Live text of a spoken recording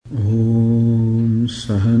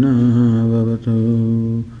सहनाववतु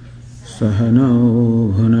सहनौ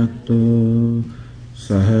भुनक्तु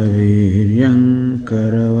सह वीर्यं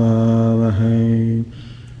करवावहै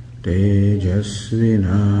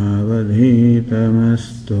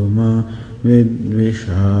तेजस्विनावधीतमस्तु मा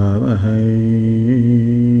विद्विषावहै।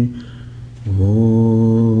 ॐ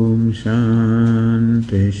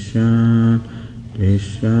शान्ति शान्ति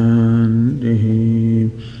शान्तिः।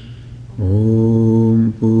 ॐ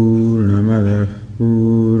पूर्णमदः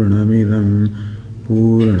पूर्णमिदं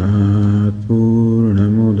पूर्णात्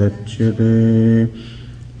पूर्णमुदच्यते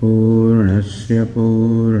पूर्णस्य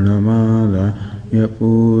पूर्णमादाय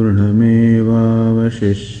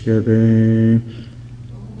पूर्णमेवावशिष्यते।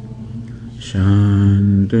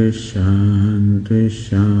 शान्ति शान्ति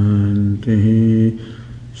शान्तिः।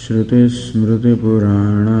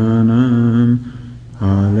 श्रुतिस्मृतिपुराणानाम्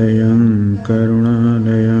आलयं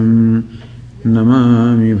करुणालयं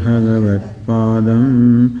नमामि भगवत्पादं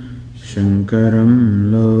शङ्करं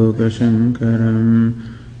लोकशङ्करं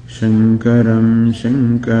शङ्करं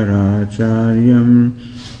शङ्कराचार्यं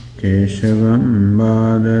केशवं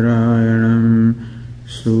बादरायणं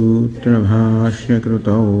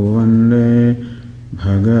सूत्रभाष्यकृतौ वन्दे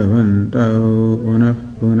भगवन्तौ पुनः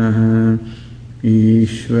पुनः।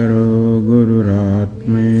 ईश्वरो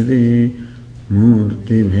गुरुरात्मेति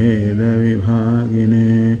मूर्तिभेदविभागिने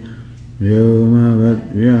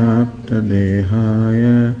व्योमवद्व्याप्तदेहाय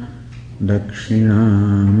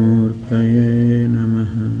दक्षिणामूर्तये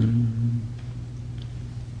नमः।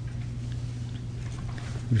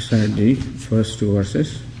 Recite the first two verses.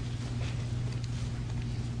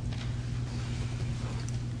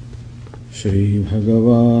 Shri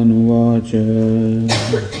Bhagavanuvāca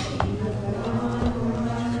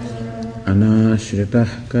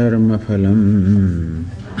Anashritah karmaphalam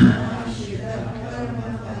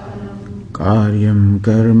karyam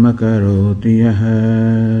karma karoti yaha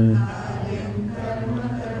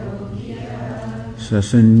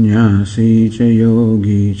sasannyasi ca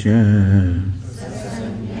yogi ca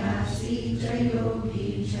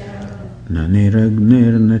na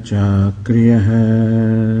niragnir na chakriyah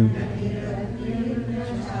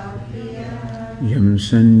yam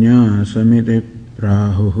sannyāsamiti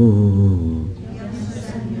prahuhu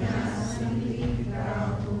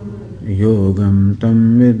yogam tam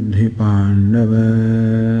vidhi pandava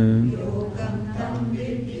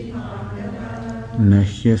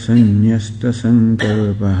nahya sannyasta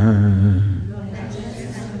sankalpaha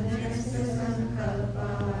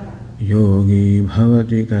yogi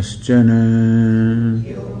bhavati kaschana.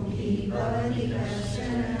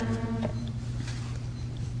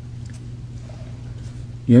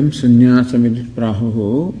 Yam sannyāsamiti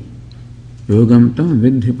prahuhu yogam tam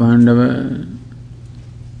vidhi pandava.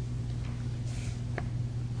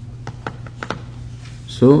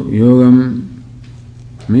 So, yogam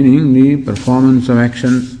meaning the performance of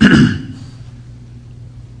action.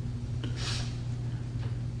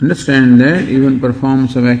 Understand that even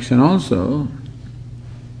performance of action also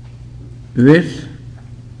with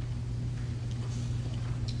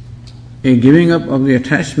a giving up of the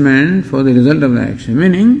attachment for the result of the action,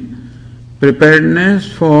 meaning preparedness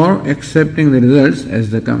for accepting the results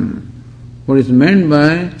as they come. What is meant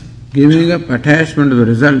by giving up attachment to the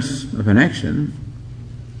results of an action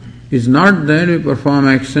is not that we perform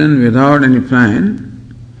action without any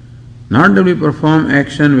plan, not that we perform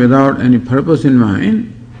action without any purpose in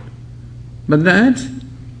mind, but that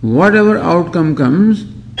whatever outcome comes,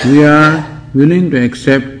 we are willing to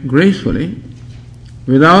accept gracefully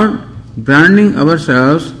without branding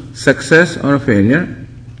ourselves success or failure,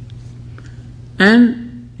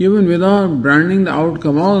 and even without branding the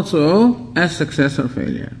outcome also as success or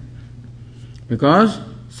failure. Because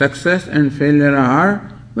success and failure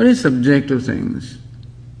are very subjective things.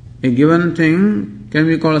 A given thing can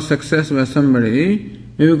be called a success by somebody,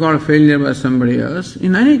 may be called a failure by somebody else.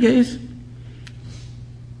 In any case,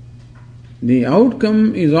 the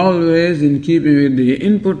outcome is always in keeping with the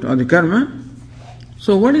input or the karma.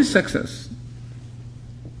 So what is success?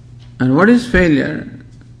 And what is failure?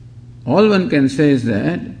 All one can say is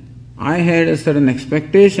that I had a certain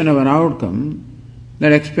expectation of an outcome,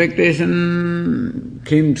 that expectation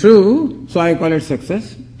came true, so I call it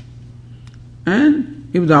success. And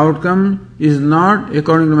if the outcome is not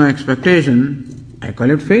according to my expectation, I call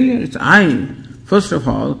it failure. It's I, first of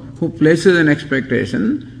all, who places an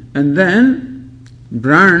expectation and then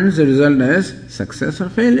brands the result as success or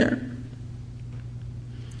failure.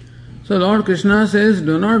 So Lord Krishna says,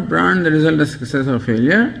 do not brand the result as success or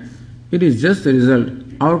failure. It is just the result,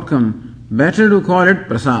 outcome. Better to call it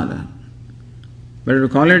prasada. Better to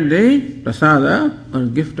call it the prasada or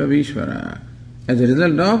gift of Ishvara. as a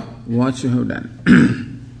result of what you have done.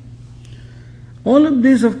 All of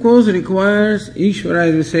this, of course, requires Ishvara,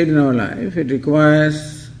 as we said in our life. It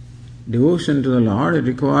requires devotion to the Lord. It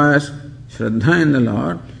requires Shraddha in the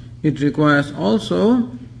Lord. It requires also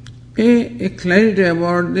a clarity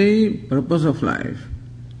about the purpose of life.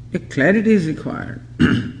 A clarity is required.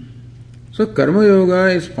 So Karma Yoga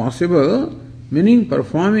is possible, meaning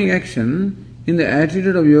performing action in the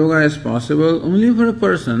attitude of yoga is possible only for a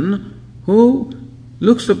person who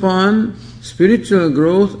looks upon spiritual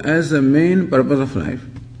growth as the main purpose of life,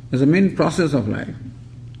 as the main process of life.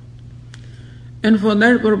 And for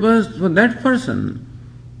that purpose, for that person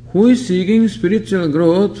who is seeking spiritual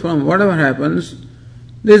growth from whatever happens,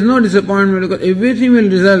 there is no disappointment because everything will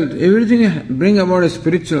result, everything will bring about a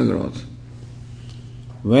spiritual growth.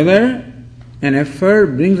 Whether an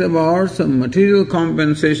effort brings about some material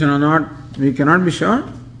compensation or not, we cannot be sure.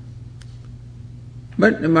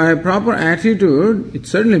 But by a proper attitude, it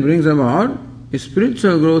certainly brings about a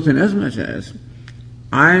spiritual growth in as much as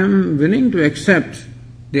I am willing to accept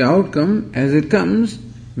the outcome as it comes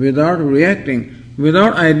without reacting,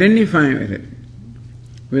 without identifying with it,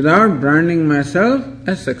 without branding myself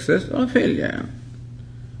as success or failure,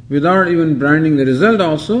 without even branding the result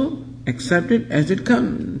also, accept it as it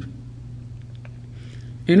comes.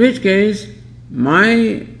 In which case,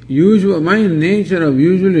 my nature of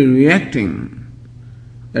usually reacting,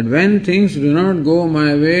 that when things do not go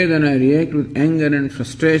my way, then I react with anger and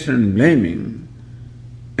frustration and blaming.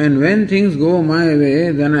 And when things go my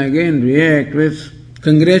way, then I again react with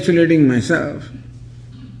congratulating myself.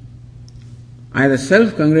 Either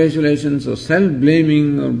self-congratulations or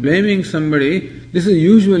self-blaming or blaming somebody, this is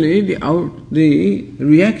usually the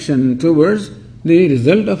reaction towards the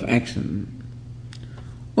result of action.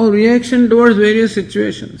 Or reaction towards various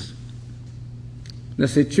situations. The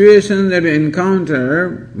situations that we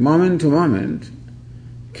encounter moment to moment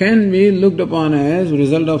can be looked upon as a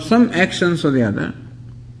result of some actions or the other.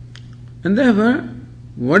 And therefore,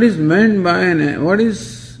 what is meant by what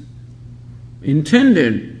is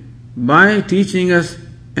intended by teaching us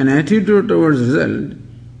an attitude towards result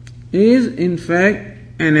is in fact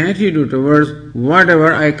an attitude towards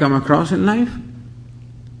whatever I come across in life.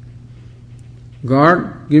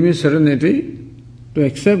 God, give me serenity to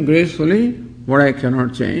accept gracefully what I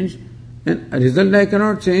cannot change, and a result I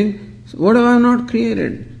cannot change. So what have I not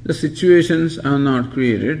created? The situations I have not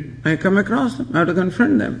created. I come across them. I have to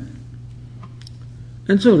confront them.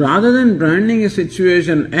 And so rather than branding a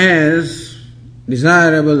situation as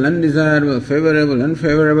desirable, undesirable, favorable,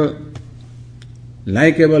 unfavorable,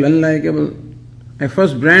 likable, unlikable, I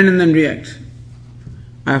first brand and then react.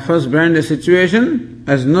 I first brand a situation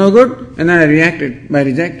as no good and then I react it by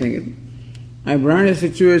rejecting it. I brand a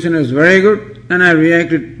situation as very good and I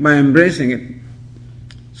react it by embracing it.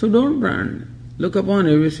 So don't brand. Look upon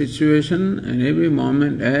every situation and every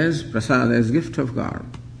moment as prasad, as gift of God.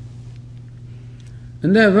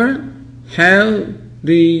 And therefore have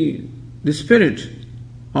the spirit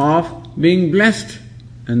of being blessed.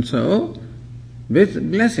 And so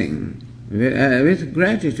with blessing, with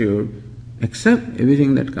gratitude, accept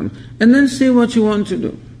everything that comes. And then see what you want to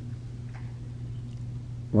do.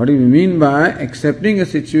 What do we mean by accepting a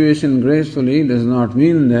situation gracefully does not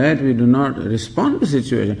mean that we do not respond to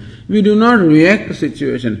situation. We do not react to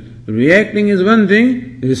situation. Reacting is one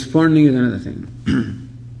thing, responding is another thing.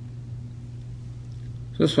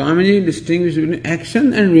 So Swamiji distinguished between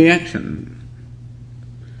action and reaction.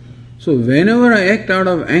 So whenever I act out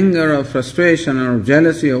of anger or frustration or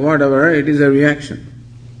jealousy or whatever, it is a reaction.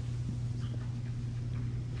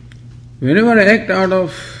 Whenever I act out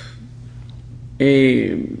of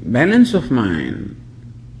a balance of mind,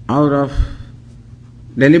 out of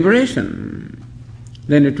deliberation,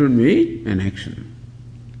 then it would be an action.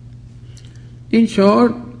 In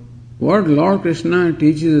short, what Lord Krishna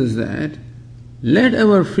teaches is that let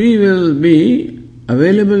our free will be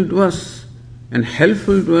available to us and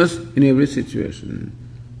helpful to us in every situation.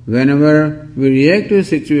 Whenever we react to a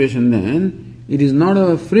situation, then it is not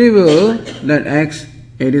our free will that acts,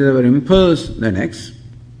 it is our impulse that acts.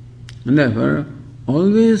 And therefore,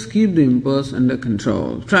 always keep the impulse under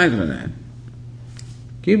control. Try for that.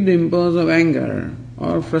 Keep the impulse of anger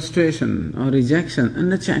or frustration or rejection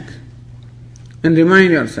under check. And remind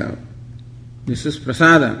yourself, this is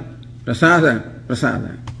prasada, prasada,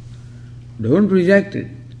 prasada. Don't reject it.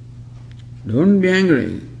 Don't be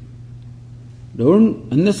angry.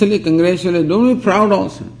 Don't unnecessarily congratulate. Don't be proud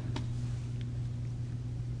also.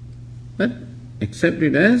 But accept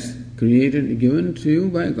it as created, given to you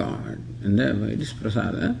by God. And therefore it is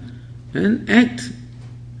prasada. And act,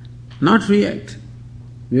 not react.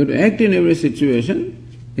 We have to act in every situation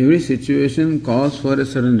every situation calls for a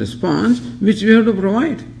certain response which we have to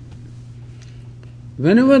provide.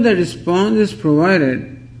 Whenever the response is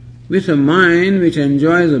provided with a mind which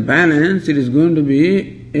enjoys a balance, it is going to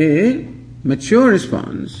be a mature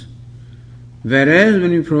response. Whereas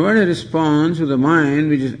when you provide a response with a mind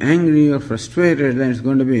which is angry or frustrated, then it's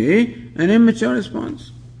going to be an immature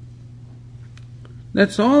response.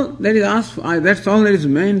 That's all that is asked for, that's all that is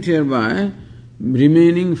meant here by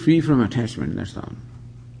remaining free from attachment, that's all.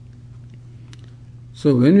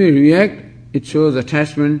 So when we react, it shows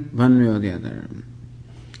attachment one way or the other.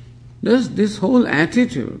 Thus this whole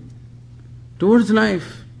attitude towards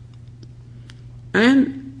life,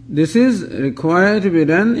 and this is required to be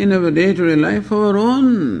done in our day-to-day life for our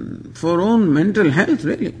own mental health,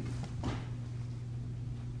 really.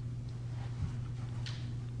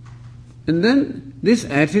 And then this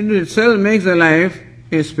attitude itself makes the life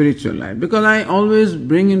a spiritual life, because I always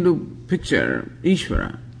bring into picture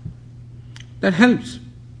Ishvara. That helps.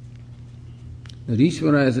 That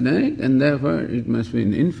Ishvara has done it, and therefore it must be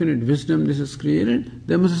in infinite wisdom this is created.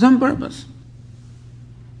 There must be some purpose.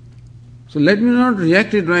 So let me not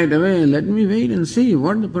reject it right away. Let me wait and see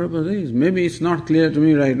what the purpose is. Maybe it's not clear to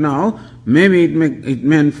me right now. Maybe it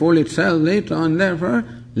may unfold itself later on. Therefore,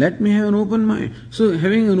 let me have an open mind. So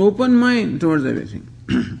having an open mind towards everything.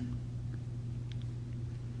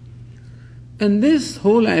 And this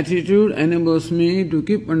whole attitude enables me to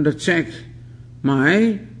keep under check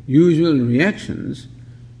my usual reactions.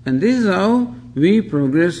 And this is how we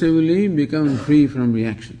progressively become free from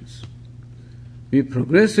reactions. We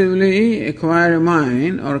progressively acquire a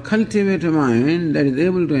mind or cultivate a mind that is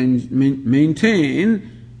able to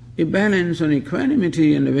maintain a balance on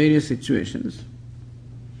equanimity in the various situations.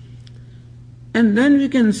 And then we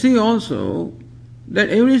can see also that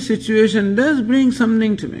every situation does bring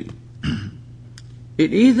something to me.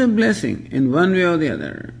 It is a blessing in one way or the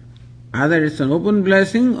other. Either it's an open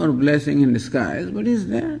blessing or blessing in disguise, but it's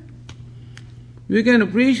there. We can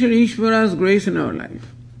appreciate Ishvara's grace in our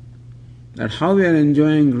life. That how we are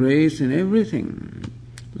enjoying grace in everything.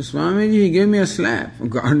 The Swamiji, he gave me a slap.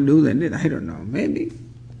 God do that? I don't know. Maybe.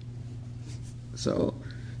 So,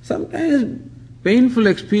 sometimes painful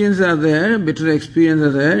experiences are there, bitter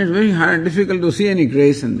experiences are there. It's very hard, difficult to see any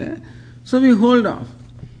grace in there. So we hold off.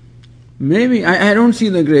 Maybe, I don't see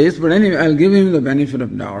the grace, but anyway, I'll give him the benefit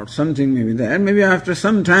of doubt. Something may be there. Maybe after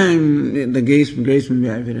some time, the grace may be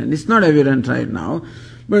evident. It's not evident right now.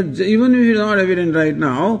 But even if it's not evident right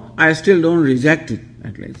now, I still don't reject it,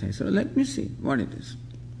 at least. I say, let me see what it is.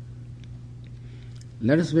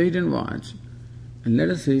 Let us wait and watch, and let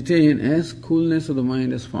us retain as coolness of the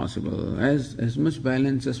mind as possible, as much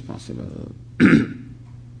balance as possible.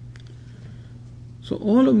 So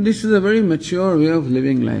all of this is a very mature way of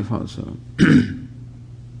living life also.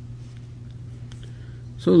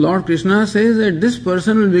 So Lord Krishna says that this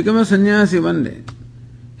person will become a sannyasi one day.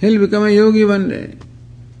 He'll become a yogi one day.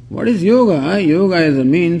 What is yoga? Yoga is a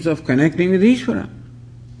means of connecting with Ishvara.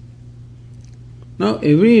 Now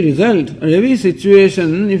every result or every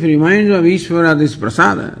situation, if it reminds me of Ishvara, this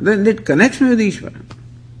prasada, then it connects me with Ishvara.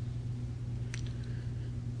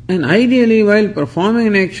 And ideally, while performing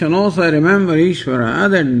an action also I remember Ishvara,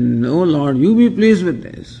 that, oh Lord, you be pleased with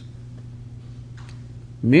this.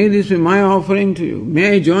 May this be my offering to you.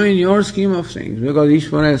 May I join your scheme of things, because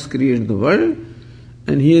Ishvara has created the world,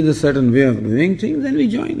 and he has a certain way of doing things, then we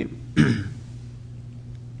join him.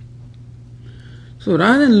 So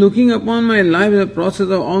rather than looking upon my life as a process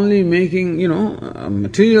of only making,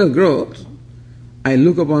 material growth, I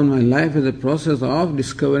look upon my life as a process of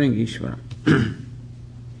discovering Ishvara.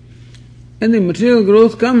 And the material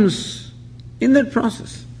growth comes in that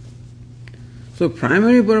process. So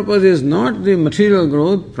primary purpose is not the material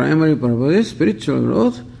growth, primary purpose is spiritual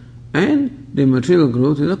growth, and the material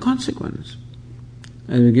growth is a consequence.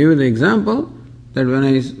 As we give you the example, that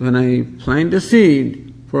when I plant a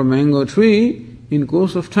seed for a mango tree, in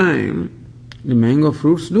course of time, the mango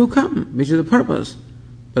fruits do come, which is the purpose.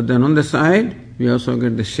 But then on the side, we also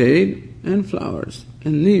get the shade and flowers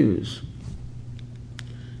and leaves.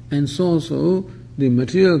 And so also, the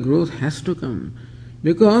material growth has to come.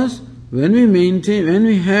 Because when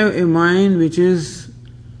we have a mind which is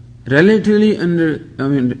relatively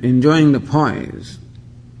enjoying the poise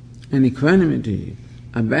and equanimity,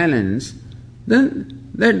 a balance, then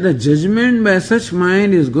that the judgment by such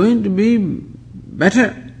mind is going to be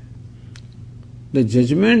better. The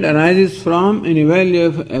judgment arises from an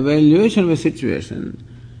evaluation of a situation,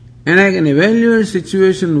 and I can evaluate a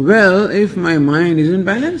situation well if my mind is in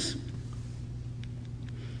balance.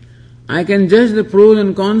 I can judge the pros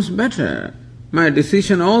and cons better. My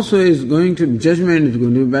decision also judgment is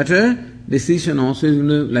going to be better decision also is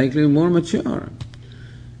likely more mature.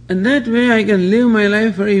 And that way I can live my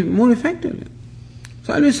life very more effectively.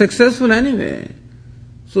 So I'll be successful anyway.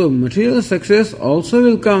 So material success also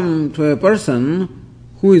will come to a person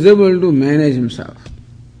who is able to manage himself.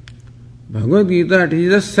 Bhagavad Gita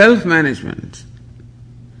teaches us self-management.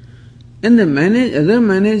 And the other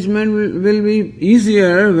management will be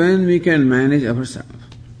easier when we can manage ourselves.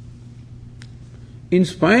 In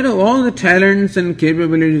spite of all the talents and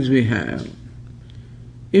capabilities we have,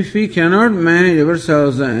 if we cannot manage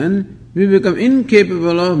ourselves, then we become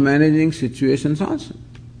incapable of managing situations also.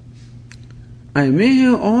 I may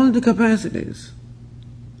have all the capacities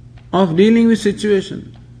of dealing with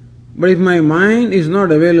situations, but if my mind is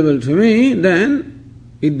not available to me, then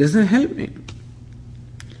it doesn't help me.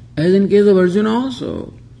 As in case of Arjuna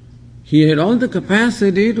also, he had all the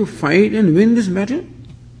capacity to fight and win this battle,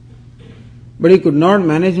 but he could not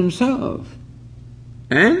manage himself.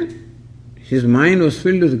 And his mind was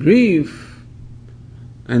filled with grief.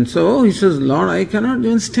 And so he says, Lord, I cannot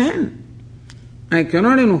even stand. I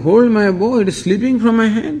cannot even hold my bow, it is slipping from my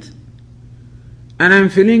hands. And I am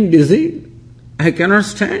feeling dizzy. I cannot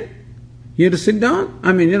stand. You have to sit down.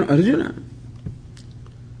 Arjuna.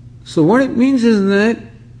 So what it means is that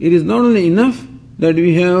it is not only enough that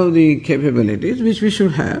we have the capabilities, which we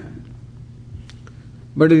should have,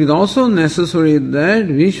 but it is also necessary that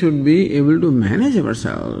we should be able to manage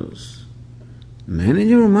ourselves,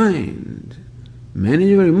 manage our mind,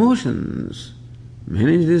 manage our emotions,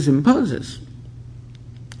 manage these impulses,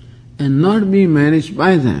 and not be managed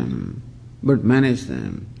by them, but manage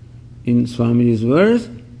them. In Swamiji's words,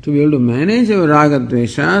 to be able to manage our raga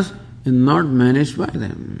dveshas and not managed by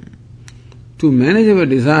them. To manage our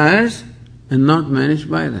desires and not managed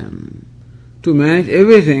by them. To manage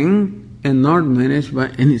everything and not managed by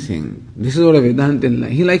anything. This is what a Vedanta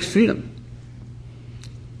likes. He likes freedom.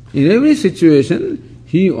 In every situation,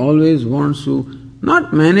 he always wants to,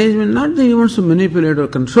 not management, not that he wants to manipulate or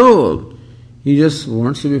control. He just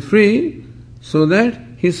wants to be free so that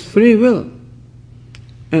his free will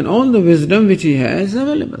and all the wisdom which he has is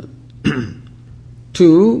available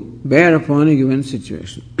to bear upon a given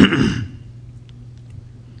situation.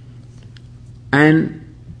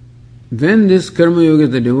 And when this Karma Yogi is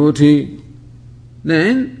the devotee,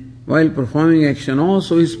 then while performing action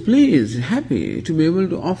also is pleased, happy to be able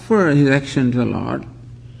to offer his action to the Lord.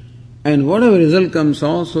 And whatever result comes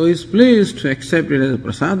also is pleased to accept it as a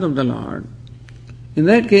prasad of the Lord. In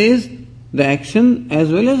that case, the action as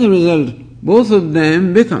well as the result, both of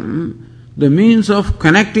them become the means of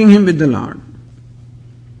connecting him with the Lord.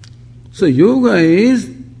 So yoga is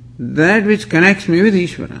that which connects me with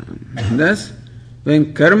Ishvara. Thus,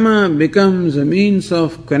 when karma becomes a means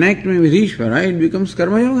of connecting me with Ishvara, it becomes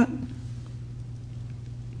karma yoga.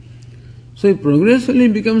 So he progressively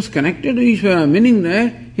becomes connected to Ishvara, meaning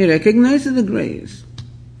that he recognizes the grace.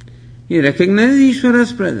 He recognizes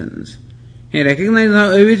Ishvara's presence. He recognizes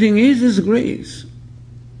how everything is His grace.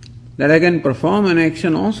 That I can perform an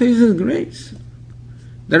action also is His grace.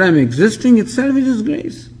 That I am existing itself is His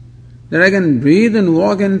grace. That I can breathe and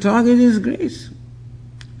walk and talk is His grace.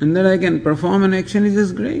 And that I can perform an action is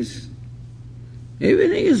His grace.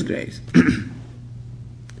 Everything is grace.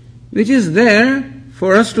 Which is there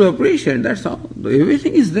for us to appreciate, that's all.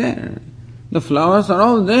 Everything is there. The flowers are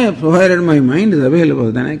all there, provided my mind is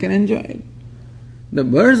available, then I can enjoy it. The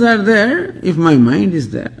birds are there if my mind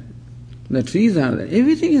is there. The trees are there.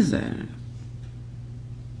 Everything is there.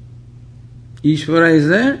 Ishvara is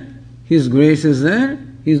there. His grace is there.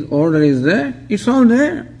 His order is there. It's all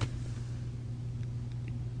there.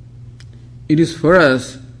 It is for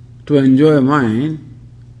us to enjoy a mind,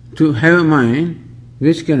 to have a mind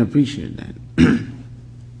which can appreciate that.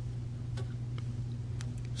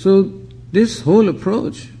 So this whole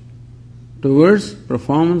approach towards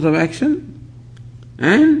performance of action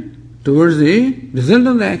and towards the result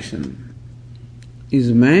of the action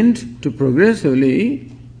is meant to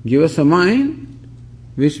progressively give us a mind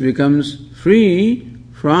which becomes free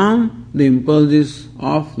from the impulses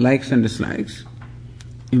of likes and dislikes,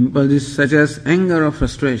 impulses such as anger or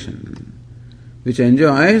frustration, which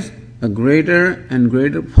enjoys a greater and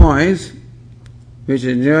greater poise, which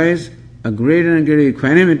enjoys a greater and greater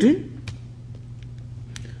equanimity,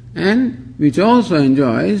 and which also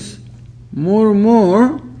enjoys more and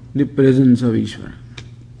more the presence of Ishvara.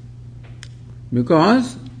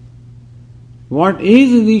 Because what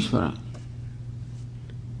is Ishvara?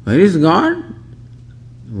 Where is God?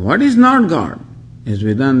 What is not God? As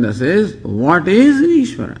Vedanta says, what is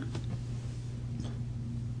Ishvara?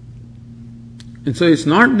 And so it's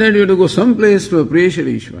not that you have to go someplace to appreciate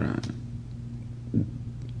Ishvara.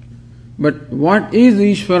 But what is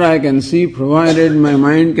Ishvara I can see provided my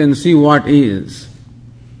mind can see what is.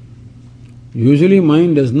 Usually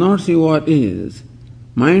mind does not see what is.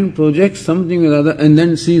 Mind projects something with other and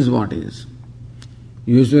then sees what is.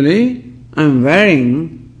 Usually I am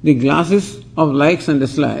wearing the glasses of likes and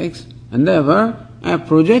dislikes, and therefore I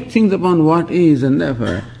project things upon what is, and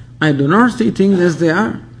therefore I do not see things as they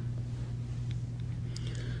are.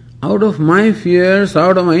 Out of my fears,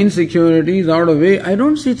 out of my insecurities, out of way, I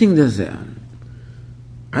don't see things as they are.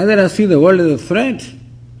 Either I see the world as a threat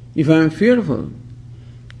if I am fearful,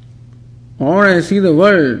 or I see the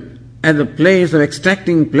world as a place of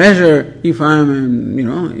extracting pleasure if I am,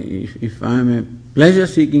 if I am a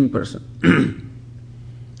pleasure-seeking person.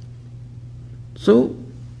 So,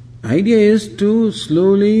 idea is to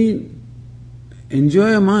slowly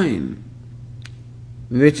enjoy a mind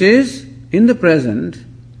which is in the present,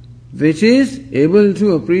 which is able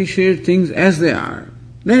to appreciate things as they are.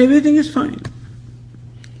 Then everything is fine.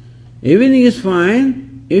 Everything is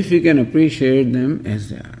fine if we can appreciate them as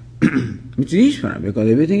they are. Which is Ishvara, because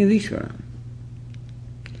everything is Ishvara.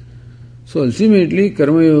 So ultimately,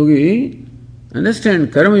 Karma Yogi,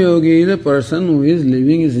 understand, Karma Yogi is a person who is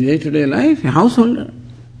living his day-to-day life, a householder,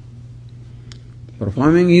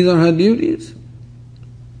 performing his or her duties.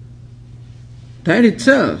 That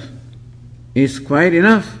itself is quite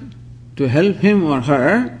enough to help him or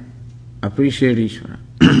her appreciate Ishvara.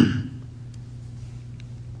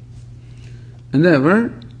 And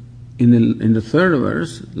therefore, in the third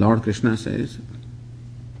verse, Lord Krishna says,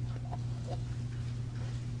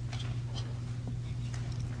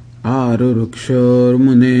 Arurukshor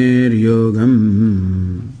muner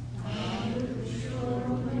yogam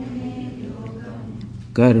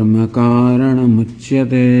karma karanam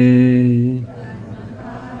uchyate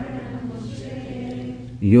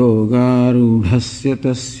yogarudhasya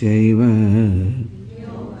tasyaiva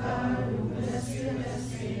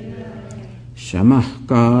shamah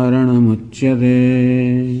karanam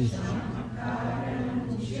uchyate.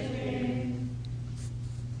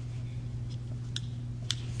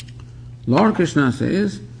 Lord Krishna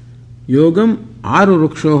says, Yogam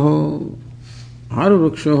arurukshoho,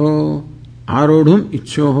 arodhum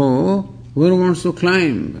ichchoho, one wants to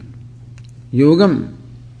climb. Yogam,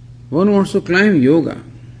 one wants to climb yoga.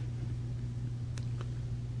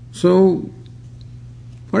 So,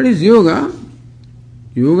 what is yoga?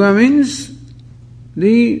 Yoga means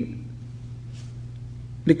the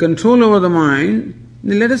control over the mind.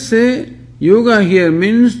 Let us say, yoga here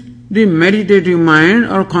means the meditative mind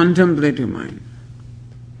or contemplative mind.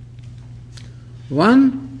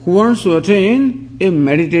 One who wants to attain a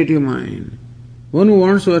meditative mind, one who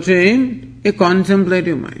wants to attain a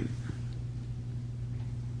contemplative mind.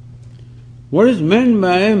 What is meant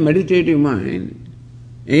by meditative mind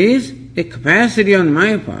is a capacity on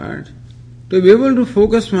my part to be able to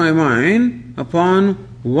focus my mind upon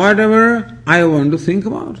whatever I want to think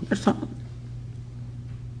about. That's all.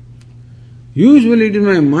 Usually it is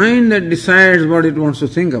my mind that decides what it wants to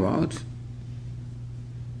think about.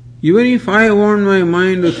 Even if I want my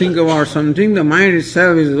mind to think about something, the mind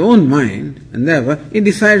itself is its own mind, and therefore it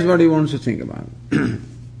decides what it wants to think about.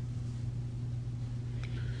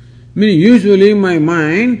 Meaning, usually my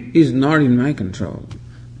mind is not in my control.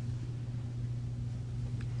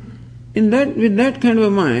 With that kind of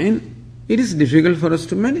a mind, it is difficult for us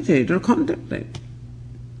to meditate or contemplate.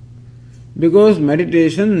 Because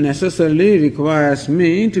meditation necessarily requires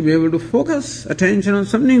me to be able to focus attention on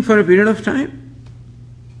something for a period of time.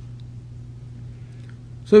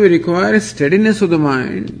 So we require a steadiness of the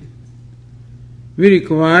mind. We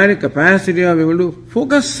require a capacity of able to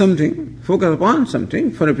focus upon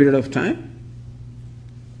something for a period of time.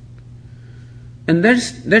 And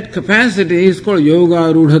that capacity is called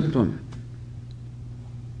yoga rudhatvam.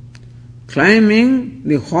 Climbing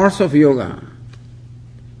the horse of yoga.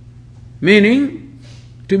 Meaning,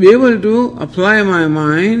 to be able to apply my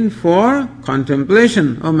mind for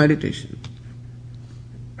contemplation or meditation.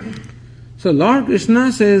 So Lord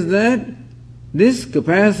Krishna says that this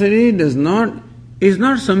capacity is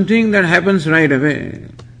not something that happens right away.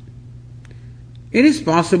 It is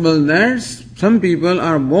possible that some people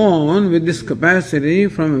are born with this capacity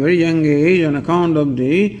from a very young age on account of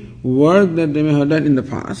the work that they may have done in the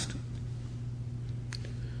past.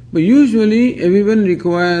 But usually everyone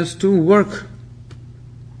requires to work.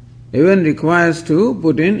 Everyone requires to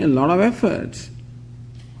put in a lot of effort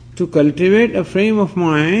to cultivate a frame of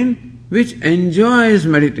mind which enjoys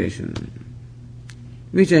meditation,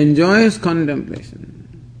 which enjoys contemplation.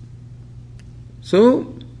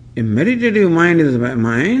 So, a meditative mind is a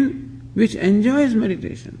mind which enjoys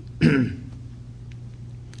meditation.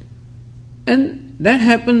 And That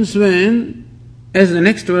happens when, as the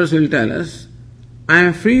next verse will tell us, I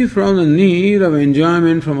am free from the need of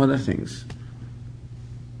enjoyment from other things.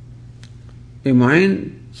 A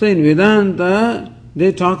mind, so in Vedanta,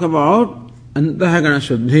 they talk about Antahkarana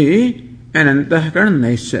Shuddhi and Antahkarana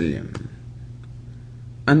Naishalyam.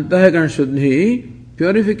 Antahkarana Shuddhi,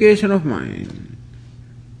 purification of mind.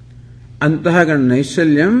 Antahkarana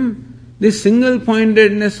Naishalyam, the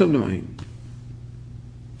single-pointedness of the mind.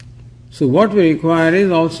 So what we require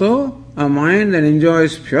is also a mind that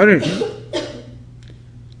enjoys purity.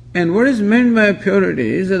 And what is meant by purity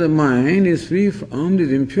is that the mind is free from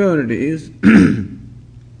these impurities,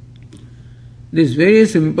 these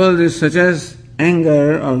various impulses such as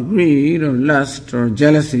anger or greed or lust or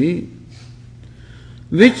jealousy,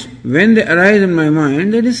 which when they arise in my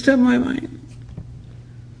mind, they disturb my mind.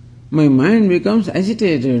 My mind becomes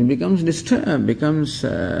agitated, becomes disturbed, becomes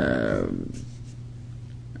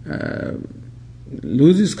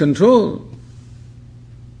loses control.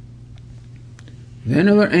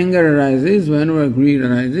 Whenever anger arises, whenever greed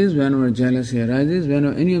arises, whenever jealousy arises,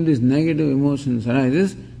 whenever any of these negative emotions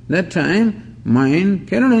arises, that time mind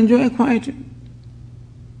cannot enjoy quietude.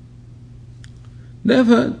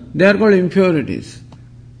 Therefore, they are called impurities.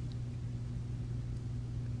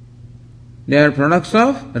 They are products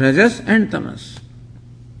of rajas and tamas.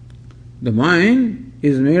 The mind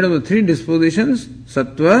is made of the three dispositions,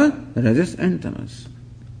 sattva, rajas and tamas.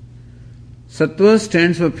 Sattva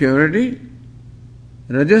stands for purity,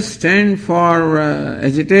 rajas stands for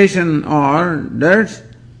agitation or dirt,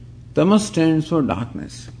 tamas stands for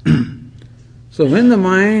darkness. So when the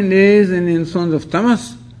mind is in influence of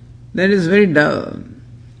tamas, that is very dull.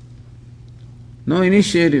 No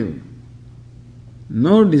initiative,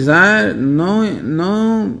 no desire,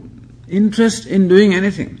 no interest in doing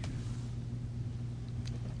anything.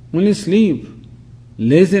 Only sleep,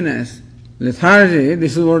 laziness, lethargy,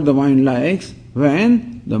 this is what the mind likes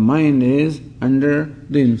when the mind is under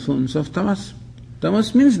the influence of tamas.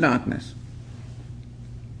 Tamas means darkness.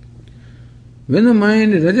 When the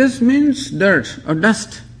mind is rajas means dirt or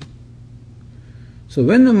dust. So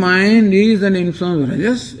when the mind is under influence of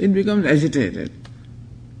rajas, it becomes agitated,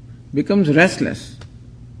 becomes restless.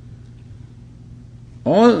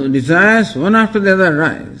 All desires one after the other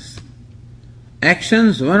rise.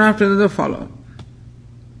 Actions one after the other follow.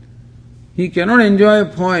 He cannot enjoy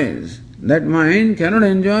poise. That mind cannot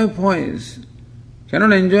enjoy poise,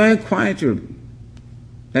 cannot enjoy quietude.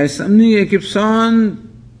 There is something he keeps on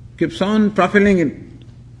propelling it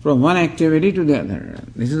from one activity to the other.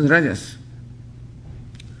 This is rajas.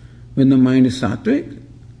 When the mind is sattvic,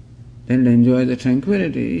 then it enjoys the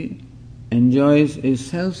tranquility, enjoys a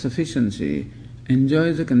self-sufficiency,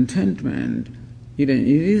 enjoys the contentment. It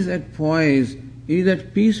is at poise, it is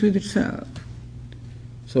at peace with itself.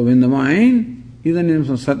 So when the mind is an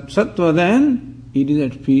influence of sattva, then it is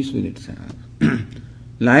at peace with itself.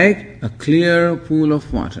 Like a clear pool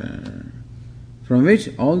of water, from which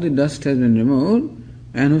all the dust has been removed,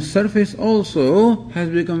 and whose surface also has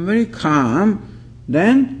become very calm,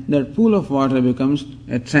 then that pool of water becomes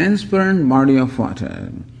a transparent body of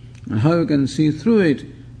water. And how you can see through it,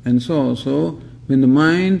 and so also when the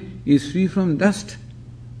mind is free from dust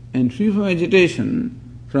and free from agitation,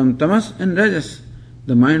 from tamas and rajas,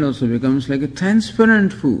 the mind also becomes like a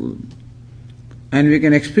transparent pool, and we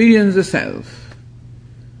can experience the self.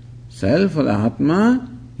 Self or the Atma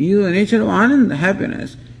is the nature of Ananda,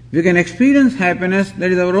 happiness. We can experience happiness,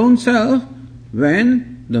 that is our own self,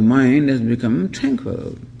 when the mind has become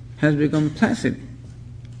tranquil, has become placid.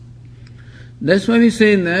 That's why we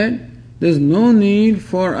say that there is no need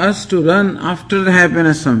for us to run after the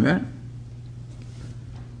happiness somewhere.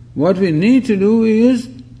 What we need to do is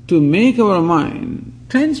to make our mind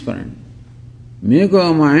transparent, make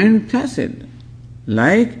our mind placid,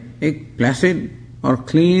 like a placid or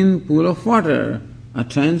clean pool of water, a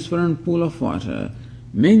transparent pool of water.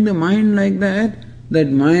 Make the mind like that, that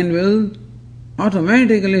mind will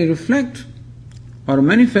automatically reflect or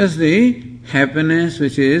manifest the happiness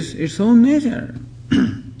which is its own nature.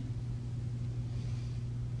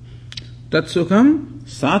 Tat sukham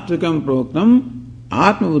satvikam proktam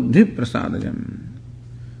atma buddhi prasadajam.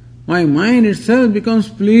 My mind itself becomes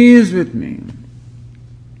pleased with me.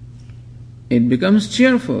 It becomes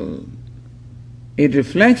cheerful. It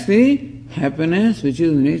reflects the happiness which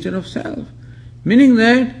is the nature of self. Meaning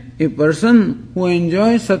that a person who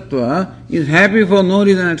enjoys sattva is happy for no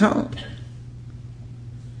reason at all.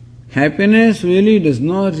 Happiness really does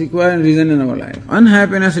not require reason in our life.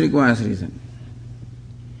 Unhappiness requires reason.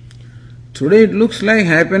 Today it looks like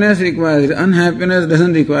happiness requires reason. Unhappiness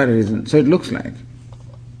doesn't require reason. So it looks like.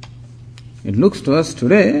 It looks to us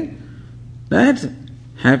today that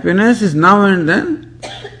happiness is now and then,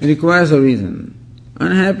 requires a reason.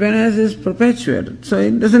 Unhappiness is perpetuated, so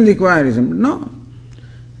it doesn't require reason. No.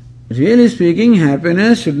 Really speaking,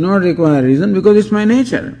 happiness should not require reason because it's my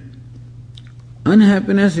nature.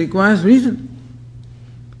 Unhappiness requires reason.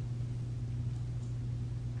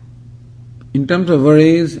 In terms of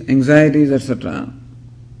worries, anxieties, etc.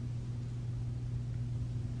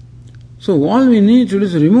 So all we need to do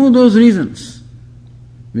is remove those reasons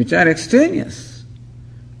which are extraneous.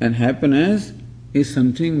 And happiness is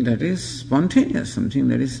something that is spontaneous, something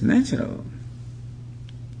that is natural.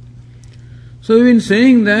 So we've been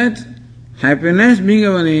saying that happiness being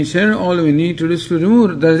our nature, all we need to do is to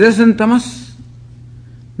remove rajas and tamas.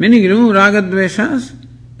 Meaning remove raga dveshas.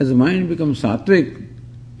 As the mind becomes sattvic,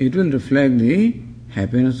 it will reflect the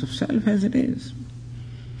happiness of self as it is.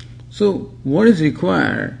 So what is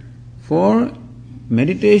required for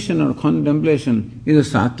meditation or contemplation is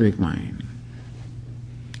a sattvic mind,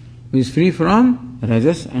 which is free from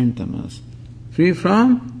rajas and tamas, free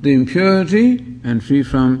from the impurity and free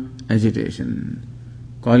from agitation.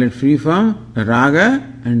 Call it free from raga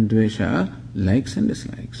and dvesha, likes and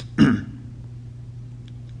dislikes.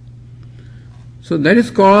 So that is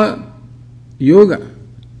called yoga.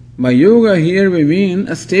 By yoga here we mean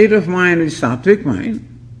a state of mind which is sattvic mind,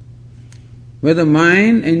 where the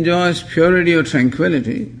mind enjoys purity or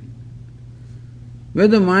tranquility, where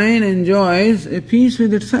the mind enjoys a peace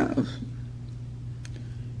with itself.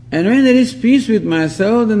 And when there is peace with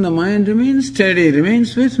myself, then the mind remains steady,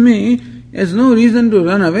 remains with me, has no reason to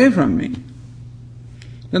run away from me.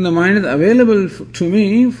 Then the mind is available to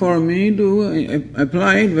me for me to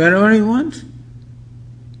apply it wherever I want.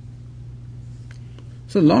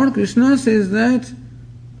 So Lord Krishna says that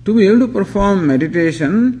to be able to perform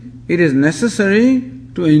meditation, it is necessary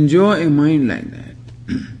to enjoy a mind like that.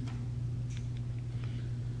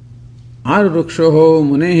 Arukshoho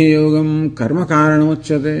munehi yogam karma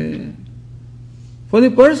karanamachyate. For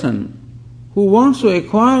the person who wants to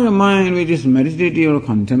acquire a mind which is meditative or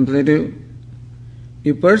contemplative,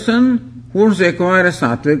 a person who wants to acquire a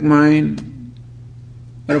sattvic mind,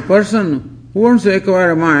 or a person who wants to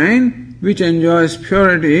acquire a mind which enjoys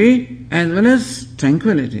purity as well as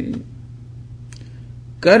tranquility,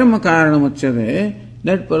 karma karanamachyate,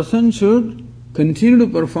 that person should continue to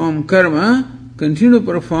perform karma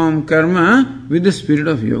with the spirit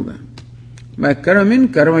of yoga. By karma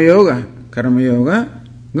means karma yoga. Karma yoga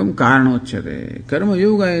gam karanochyate. Karma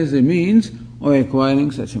yoga is the means of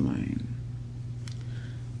acquiring such a mind.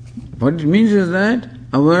 What it means is that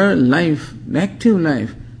our life, the active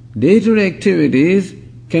life, day-to-day activities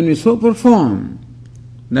can be so performed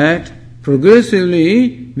that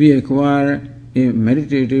progressively we acquire a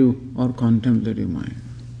meditative or contemplative mind.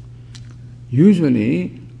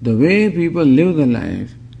 Usually, the way people live their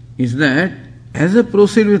life is that as they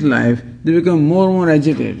proceed with life, they become more and more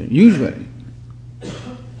agitated, usually.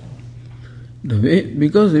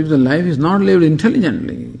 Because if the life is not lived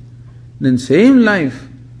intelligently, then same life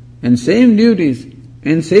and same duties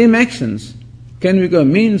and same actions can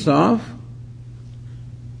become means of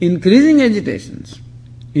increasing agitations,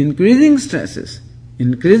 increasing stresses,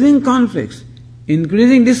 increasing conflicts,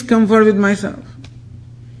 increasing discomfort with myself.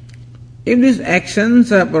 If these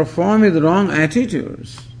actions are performed with wrong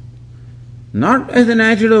attitudes, not as an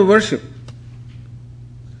attitude of worship,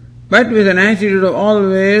 but with an attitude of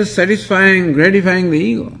always satisfying, gratifying the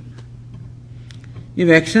ego, if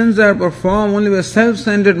actions are performed only with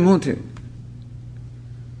self-centered motive,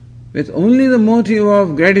 with only the motive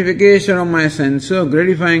of gratification of my sense, of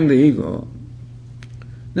gratifying the ego,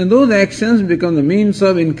 then those actions become the means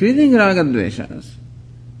of increasing raga dveshas,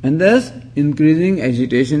 and thus increasing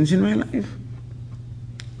agitations in my life.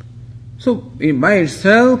 So, by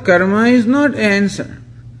itself, karma is not an answer.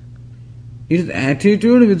 It is the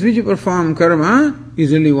attitude with which you perform karma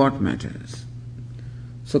is really what matters.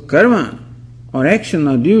 So, karma or action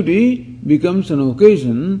or duty becomes an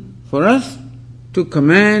occasion for us to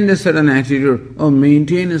command a certain attitude or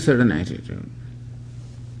maintain a certain attitude.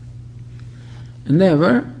 And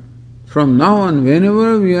therefore, from now on,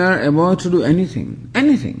 whenever we are about to do anything,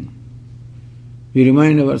 we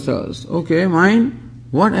remind ourselves, okay, mind,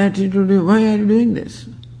 what attitude, why are you doing this?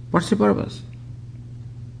 What's the purpose?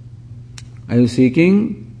 Are you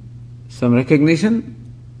seeking some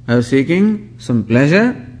recognition? Are you seeking some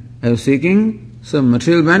pleasure? Are you seeking some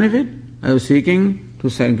material benefit? Are you seeking to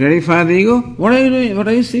gratify the ego? What are you doing? What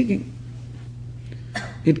are you seeking?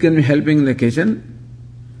 It can be helping in the kitchen,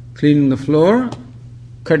 cleaning the floor,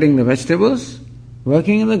 cutting the vegetables,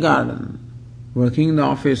 working in the garden, working in the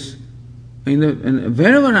office,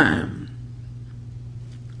 wherever I am.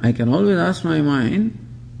 I can always ask my mind,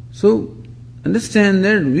 so understand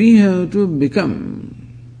that we have to become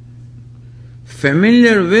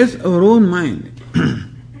familiar with our own mind.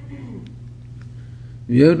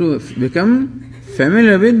 We have to become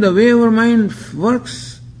familiar with the way our mind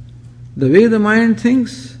works, the way the mind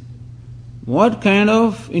thinks, what kind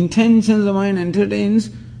of intentions the mind entertains.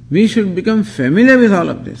 We should become familiar with all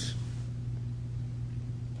of this.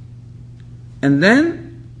 And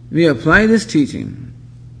then we apply this teaching,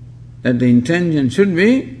 that the intention should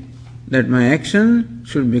be that my action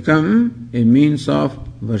should become a means of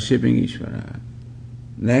worshipping Ishvara.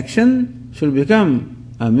 The action should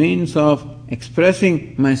become a means of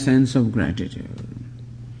expressing my sense of gratitude.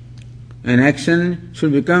 An action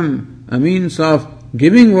should become a means of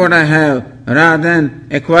giving what I have rather than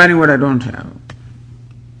acquiring what I don't have.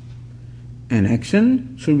 An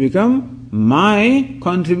action should become my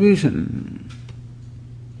contribution.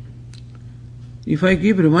 If I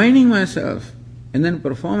keep reminding myself and then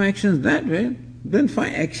perform actions that way, then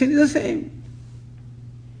fine, action is the same.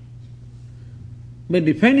 But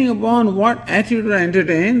depending upon what attitude I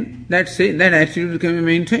entertain, that attitude can be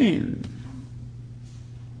maintained.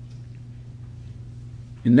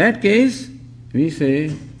 In that case, we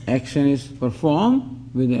say action is performed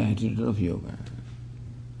with the attitude of yoga.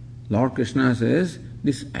 Lord Krishna says,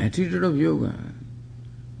 this attitude of yoga,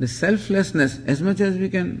 the selflessness, as much as we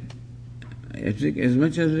can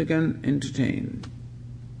entertain,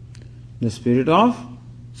 the spirit of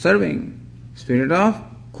serving, spirit of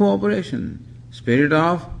cooperation, spirit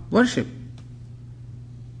of worship,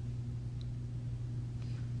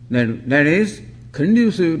 that is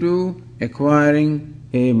conducive to acquiring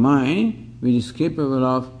a mind which is capable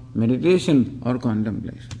of meditation or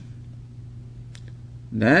contemplation.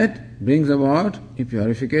 That brings about a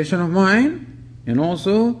purification of mind and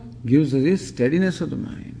also gives us a steadiness of the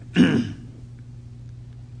mind.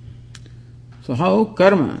 So how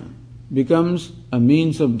karma becomes a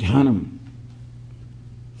means of dhyanam?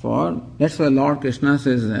 That's why Lord Krishna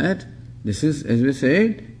says that this is, as we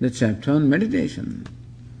said, the chapter on meditation.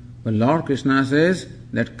 But Lord Krishna says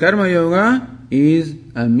that karma yoga is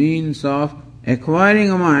a means of acquiring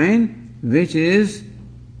a mind which has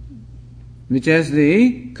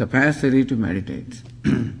the capacity to meditate.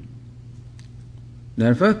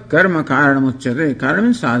 Therefore, karma karanam uchyate. Karma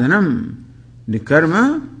means sadhanam. The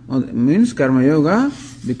karma means karma yoga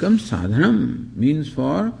becomes sadhanam, means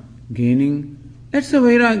for gaining. That's a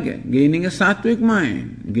vairagya, gaining a sattvic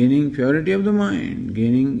mind, gaining purity of the mind,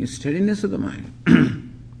 gaining steadiness of the mind.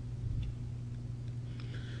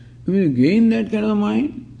 When you gain that kind of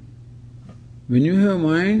mind, when you have a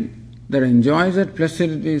mind that enjoys that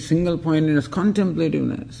placidity, single pointedness,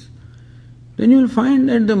 contemplativeness, then you will find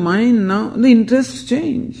that the mind now, the interests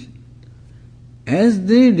change. As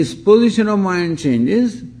the disposition of mind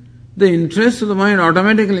changes, the interests of the mind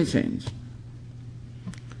automatically change.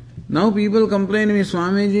 Now people complain to me,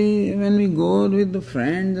 Swamiji, when we go with the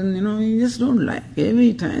friends and you just don't like.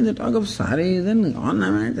 Every time they talk of saris and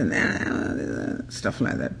ornaments and stuff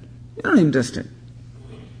like that. You're not interested.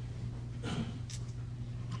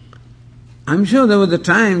 I'm sure there was a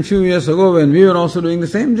time a few years ago when we were also doing the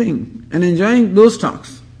same thing and enjoying those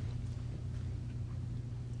talks.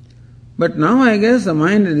 But now I guess the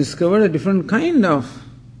mind has discovered a different kind of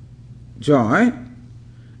joy,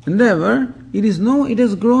 and therefore it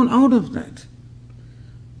has grown out of that.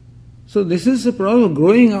 So this is the problem of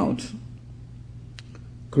growing out.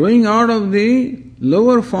 Growing out of the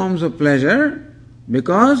lower forms of pleasure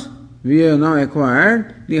because we have now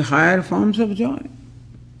acquired the higher forms of joy.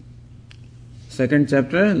 Second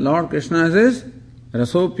chapter, Lord Krishna says,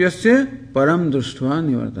 Rasopyasya param drishtva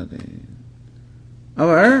nivartate.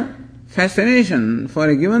 Our fascination for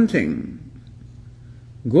a given thing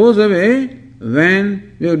goes away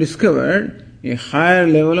when we have discovered a higher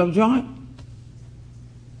level of joy.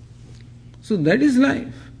 So that is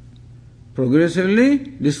life. Progressively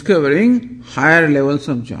discovering higher levels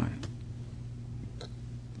of joy.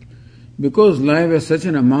 Because life has such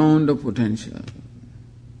an amount of potential.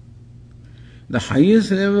 The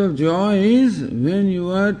highest level of joy is when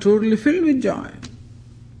you are totally filled with joy.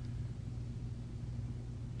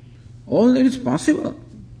 All that is possible.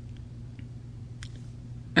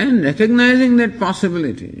 And recognizing that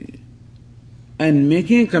possibility and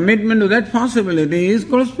making a commitment to that possibility is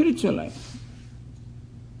called spiritual life.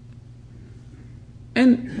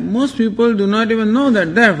 And most people do not even know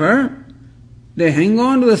that. Therefore, they hang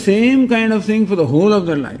on to the same kind of thing for the whole of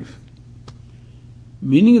their life.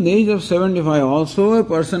 Meaning at the age of 75 also a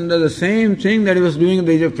person does the same thing that he was doing at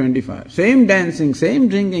the age of 25. Same dancing, same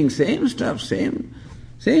drinking, same stuff, same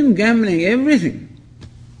gambling, everything.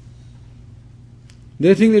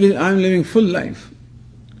 They think that I am living full life.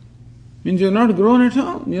 Means you're not grown at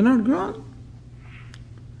all. You're not grown.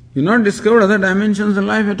 You've not discovered other dimensions of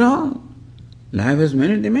life at all. Life has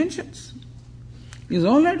many dimensions. It's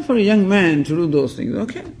all right for a young man to do those things,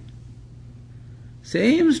 okay?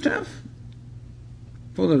 Same stuff.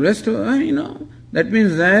 For the rest of that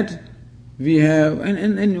means that we have,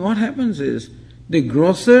 and what happens is, the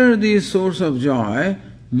grosser the source of joy,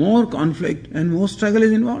 more conflict and more struggle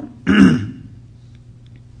is involved.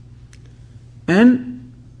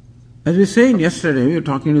 And as we said yesterday, we were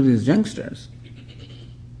talking to these youngsters.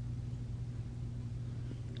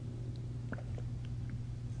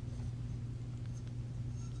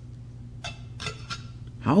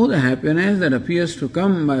 How the happiness that appears to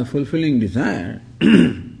come by fulfilling desire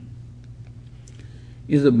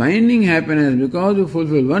is the binding happiness. Because you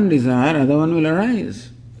fulfill one desire, other one will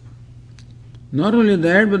arise. Not only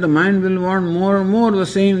that, but the mind will want more and more the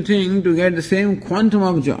same thing to get the same quantum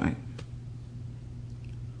of joy.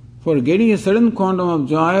 For getting a certain quantum of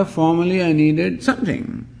joy, formerly I needed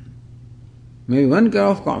something. Maybe 1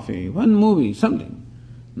 cup of coffee, 1 movie, something.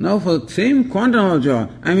 Now for the same quantum of joy,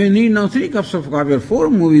 I may need now 3 cups of coffee or 4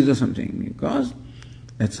 movies or something, because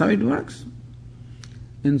that's how it works.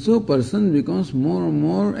 And so person becomes more and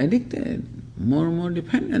more addicted, more and more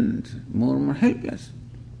dependent, more and more helpless.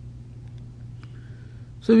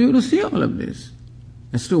 So we have to see all of this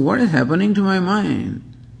as to what is happening to my mind.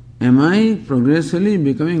 Am I progressively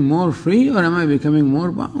becoming more free or am I becoming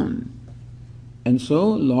more bound? And so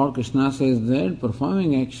Lord Krishna says that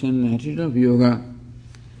performing action, attitude of yoga,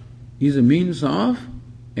 is a means of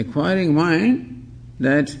acquiring mind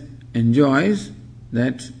that enjoys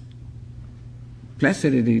that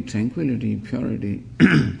placidity, tranquility, purity.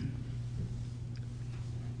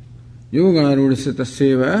 Yogarudasya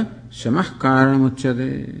tasyeva shamah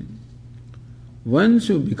karanamachyate. Once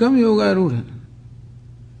you become yogarudha,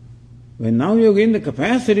 when now you gain the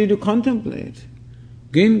capacity to contemplate,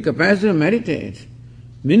 gain capacity to meditate,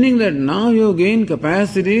 meaning that now you gain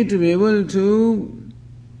capacity to be able to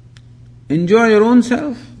enjoy your own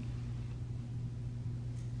self.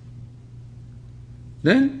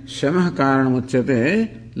 Then, Shamah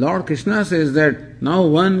Karanamachyate, Lord Krishna says that now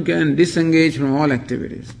one can disengage from all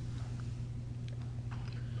activities.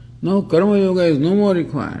 Now Karma Yoga is no more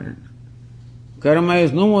required. Karma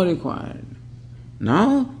is no more required.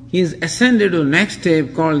 Now he is ascended to the next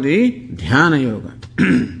step called the Dhyana Yoga.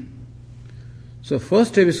 So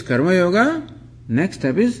first step is Karma Yoga, next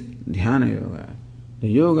step is Dhyana Yoga. The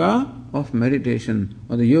yoga of meditation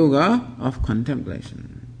or the yoga of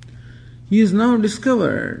contemplation. He has now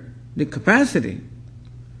discovered the capacity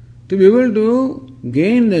to be able to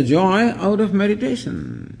gain the joy out of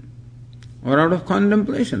meditation or out of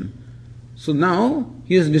contemplation. So now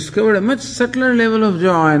he has discovered a much subtler level of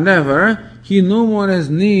joy, and therefore he no more has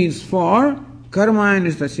needs for karma and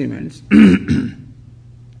its achievements.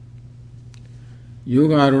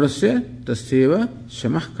 Yoga arudasya tasyeva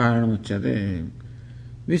shamah karanamachyate.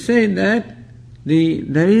 We say that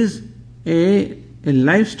there is a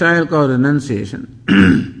lifestyle called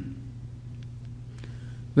renunciation,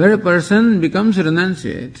 where a person becomes a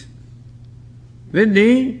renunciate with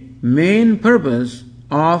the main purpose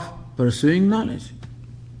of pursuing knowledge.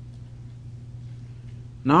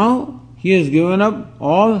 Now he has given up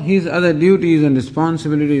all his other duties and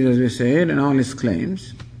responsibilities, as we said, and all his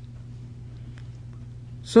claims,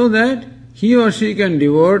 so that he or she can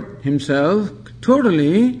devote himself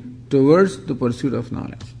totally towards the pursuit of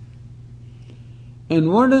knowledge.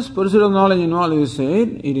 And what does pursuit of knowledge involve? We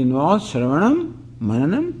said it involves Shravanam,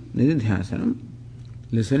 Mananam, Nididhyasanam,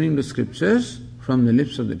 listening to scriptures from the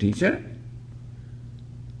lips of the teacher,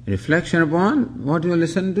 reflection upon what you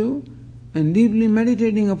listen to, and deeply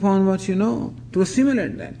meditating upon what you know to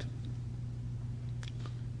assimilate that.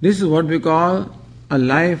 This is what we call a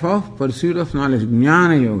life of pursuit of knowledge,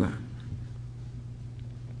 Jnana Yoga.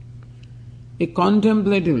 A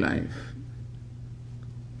contemplative life.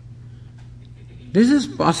 This is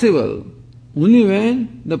possible only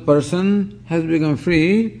when the person has become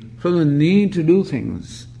free from the need to do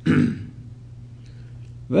things.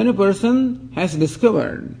 When a person has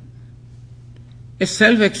discovered a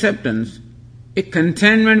self-acceptance, a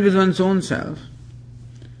contentment with one's own self,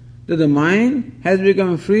 that the mind has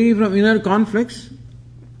become free from inner conflicts,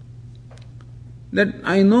 that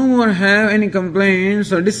I no more have any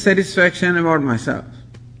complaints or dissatisfaction about myself.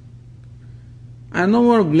 I no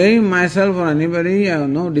more blame myself or anybody, I have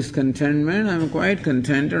no discontentment, I am quite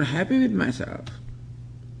content or happy with myself.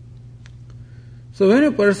 So when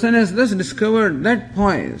a person has thus discovered that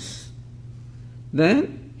poise,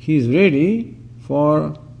 then he is ready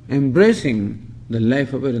for embracing the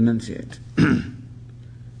life of a renunciate. And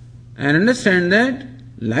understand that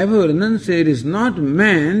life of renunciate is not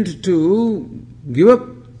meant to give up.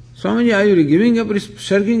 Swamiji, are you giving up,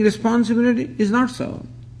 shirking responsibility? It's not so.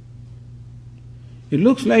 It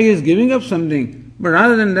looks like he's giving up something, but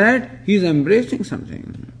rather than that, he's embracing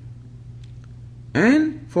something.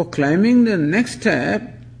 And for climbing the next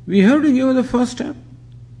step, we have to give up the first step.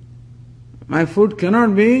 My foot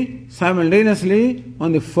cannot be simultaneously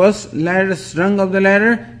on the first rung of the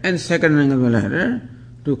ladder and second rung of the ladder.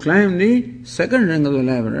 To climb the second rung of the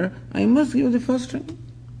ladder, I must give the first rung.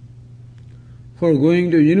 For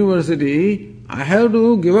going to university, I have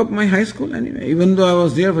to give up my high school anyway, even though I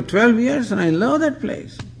was there for 12 years and I love that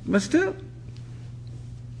place. But still,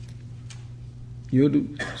 you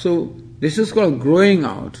do. So, this is called growing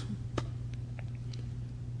out.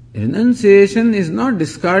 Renunciation is not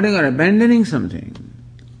discarding or abandoning something.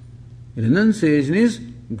 Renunciation is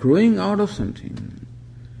growing out of something.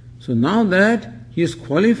 So now that he is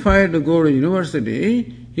qualified to go to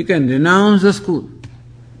university, he can renounce the school.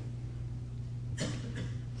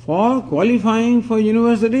 For qualifying for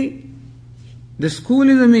university, the school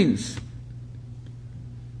is a means.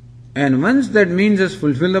 And once that means has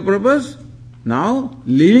fulfilled the purpose, now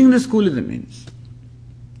leaving the school is a means.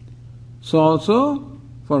 So also,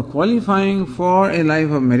 for qualifying for a life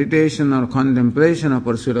of meditation or contemplation or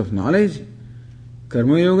pursuit of knowledge,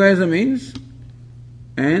 Karma Yoga is a means,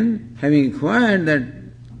 and having acquired that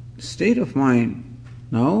state of mind,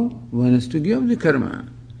 now one has to give up the karma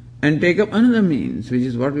and take up another means, which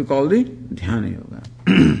is what we call the Dhyana Yoga.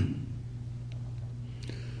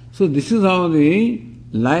 So this is how the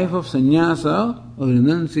life of sannyasa or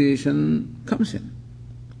renunciation comes in.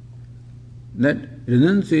 That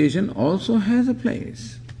renunciation also has a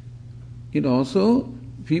place. It also,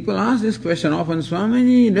 people ask this question often,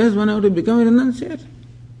 Swamiji, does one have to become a renunciate?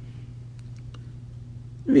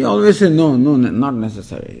 We always say, no, not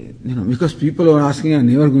necessary. Because people who are asking are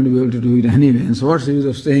never going to be able to do it anyway. And so what's the use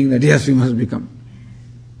of saying that, yes, we must become?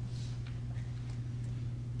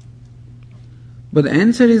 But the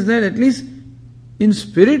answer is that at least in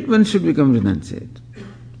spirit one should become renunciate.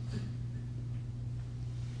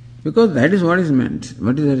 Because that is what is meant,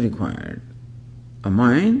 what is required. A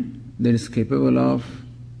mind that is capable of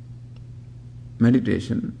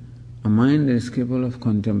meditation, a mind that is capable of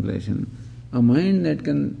contemplation, a mind that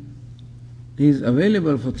is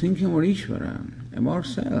available for thinking about Ishvara, about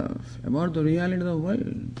self, about the reality of the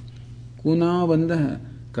world. Kuna bandha,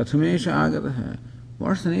 kathamesha agataha.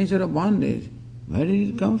 What's the nature of bondage? Where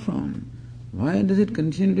did it come from? Why does it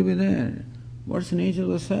continue to be there? What's the nature of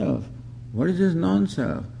the self? What is this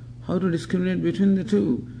non-self? How to discriminate between the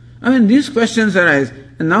two? These questions arise,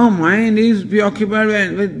 and now mind is preoccupied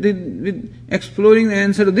with exploring the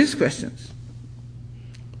answer to these questions.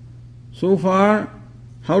 So far,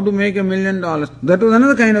 how to make $1 million? That was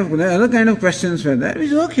other kind of questions were there,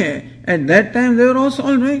 which is okay. At that time, they were also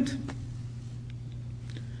all right.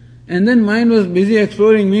 And then mind was busy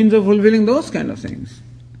exploring means of fulfilling those kind of things.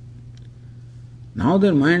 Now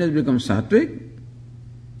their mind has become sattvic,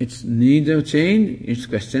 its needs have changed, its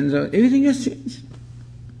questions have, everything has changed.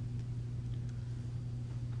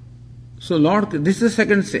 So Lord, this is the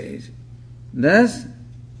second stage. Thus,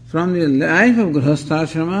 from the life of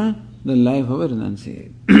Grihastha-ashrama, the life of a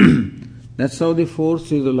renunciate. That's how the four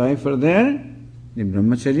stages of life are there. The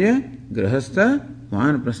Brahmacharya, Grihastha,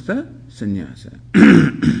 Vanaprastha, Sannyasa.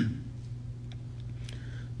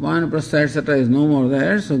 Vanaprastha etc. is no more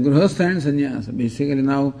there, so Grihastha and Sannyasa. Basically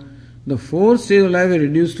now, the four stages of life are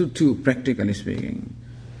reduced to two, practically speaking.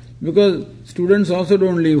 Because students also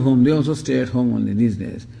don't leave home, they also stay at home only these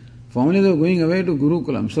days. Formerly they were going away to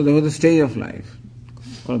Gurukulam, so there was a stage of life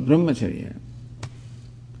called Brahmacharya.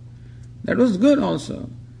 That was good also,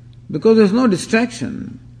 because there's no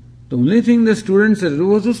distraction. The only thing the students had to do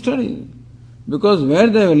was to study. Because where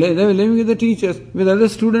they were living with the teachers, with other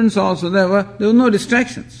students also, there were no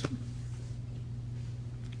distractions.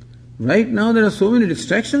 Right now there are so many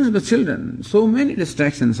distractions with children, so many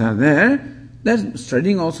distractions are there, that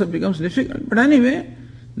studying also becomes difficult. But anyway,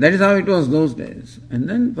 that is how it was those days. And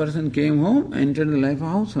then person came home, entered the life of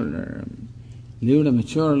householder, lived a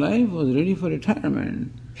mature life, was ready for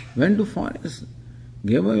retirement, went to forest,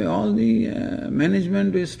 gave away all the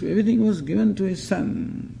management, everything was given to his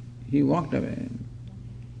son. He walked away.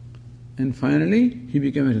 And finally, he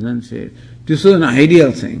became a renunciate. This was an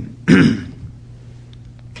ideal thing.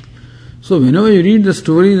 So whenever you read the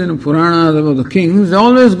stories in Puranas about the kings, they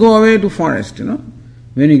always go away to forest,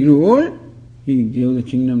 When he grew old, he gave the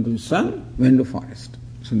kingdom to his son, went to forest.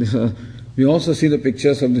 So we also see the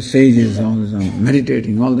pictures of the sages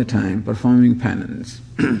meditating all the time, performing penance.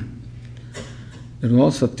 That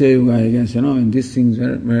was Satya Yuga, I guess, and these things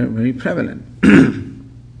were very prevalent.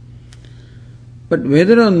 But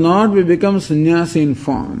whether or not we become sannyasi in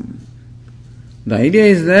form, the idea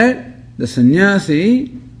is that the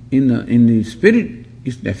sannyasi in the spirit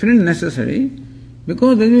is definitely necessary,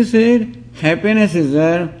 because as we said, happiness is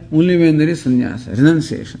there only when there is sannyasa,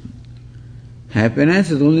 renunciation.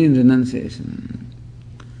 Happiness is only in renunciation.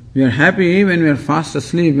 We are happy when we are fast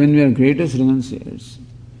asleep, when we are greatest renunciates.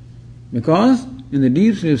 Because in the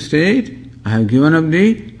deep sleep state, I have given up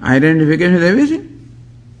the identification with everything.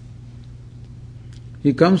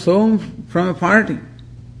 He comes home from a party,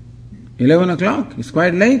 11 o'clock, it's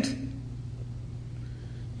quite late.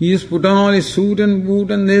 He has put on all his suit and boot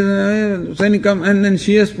and this, then he comes, and then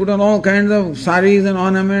she has put on all kinds of saris and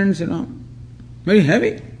ornaments, very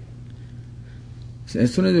heavy. So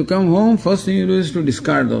as soon as you come home, first thing you do is to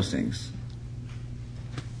discard those things.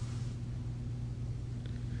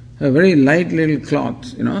 A very light little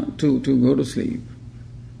cloth, to go to sleep.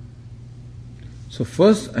 So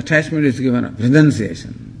first attachment is given up,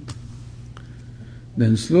 renunciation.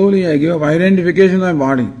 Then slowly I give up identification with my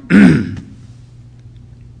body.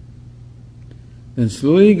 Then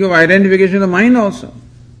slowly give identification of the mind also.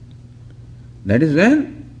 That is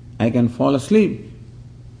when I can fall asleep.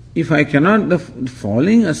 If I cannot, the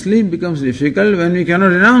falling asleep becomes difficult when we cannot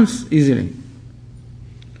renounce easily.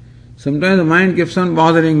 Sometimes the mind keeps on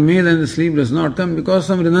bothering me, then the sleep does not come because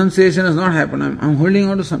some renunciation has not happened. I'm holding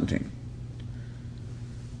on to something.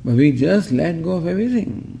 But we just let go of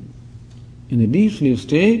everything. In the deep sleep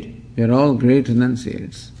state, we are all great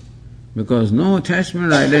renunciates. Because no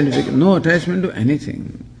attachment or identification, no attachment to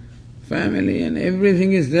anything. Family and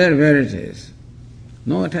everything is there where it is.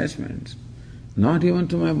 No attachments. Not even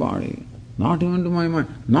to my body, not even to my mind,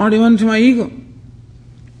 not even to my ego.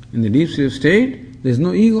 In the deep sleep state, there is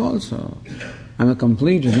no ego also. I am a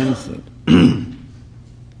complete renunciate.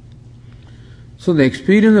 So the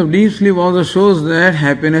experience of deep sleep also shows that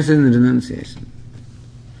happiness is in renunciation.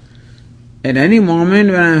 At any moment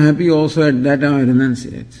when I am happy, also at that time I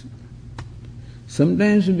renunciate.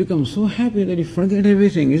 Sometimes you become so happy that you forget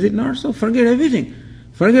everything. Is it not so? Forget everything.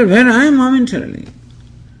 Forget where I am momentarily.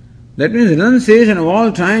 That means renunciation of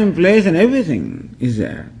all time, place and everything is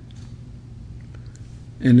there.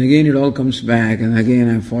 And again it all comes back and again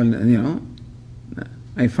I fall,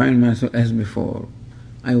 I find myself as before.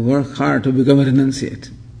 I work hard to become a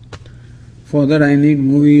renunciate. For that I need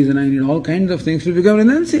movies and I need all kinds of things to become a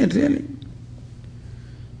renunciate, really.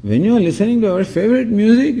 When you are listening to our favorite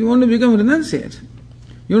music, you want to become a renunciate.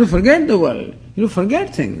 You want to forget the world. You want to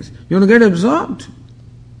forget things. You want to get absorbed.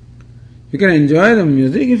 You can enjoy the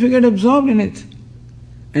music if you get absorbed in it.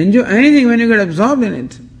 Enjoy anything when you get absorbed in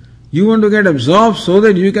it. You want to get absorbed so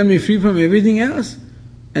that you can be free from everything else.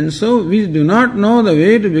 And so we do not know the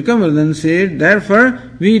way to become renunciate. Therefore,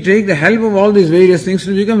 we take the help of all these various things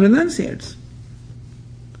to become renunciates.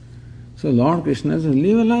 So Lord Krishna says,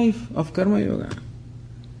 live a life of karma yoga.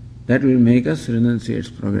 That will make us renunciates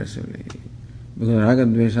progressively. Because raga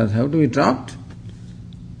dveshas have to be dropped.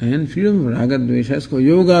 And freedom of raga dvesha is called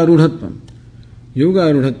yoga rudhatvam.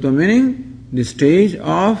 Yoga rudhatvam meaning the stage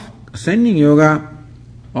of ascending yoga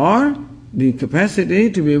or the capacity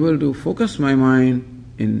to be able to focus my mind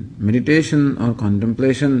in meditation or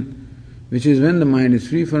contemplation, which is when the mind is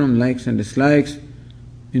free from likes and dislikes.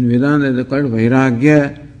 In Vedanta they call it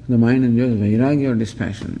vairagya. The mind enjoys vairagya or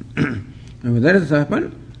dispassion. And when that has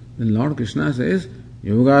happened, then Lord Krishna says,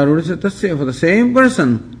 yoga rudha tasya, for the same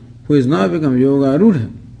person who is now become yoga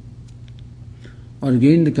rudha, or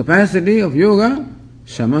gain the capacity of yoga,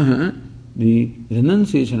 shamaha, the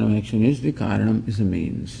renunciation of action is the karanam, is the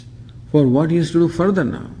means. For what he is to do further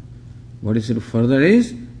now? What is to do further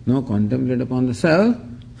is now contemplate upon the self,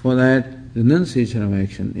 for that renunciation of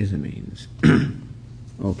action is the means.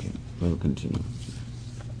 Okay, we will continue.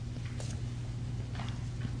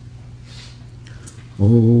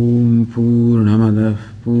 Om Purnamadah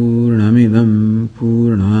Purnamidam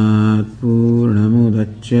Purnat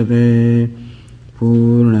Purnamudachyate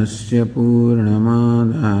Purnasya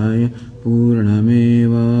Purnamadaya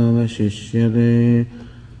Purnameva Vashishyate.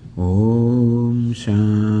 Om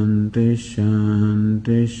Shanti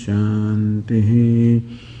Shanti Shanti.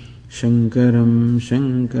 Shankaram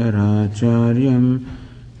Shankaracharyam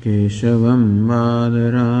Keshavam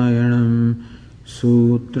Vadarayanam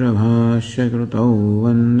Sutra Bhashya Krutau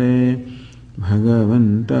Vande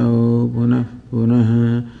Bhagavantau Punah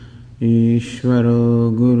Punah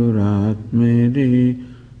Ishvaro Gururatmedi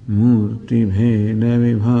Murti Bheda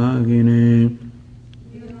Vibhagine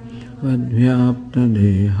Vadvyapta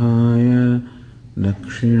Dehaya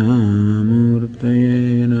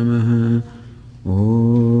Dakshinamurtaye Namaha.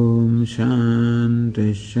 Om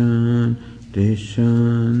Shanti Shanti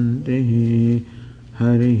Shanti.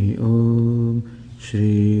 Hari Om.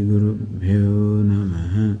 Shri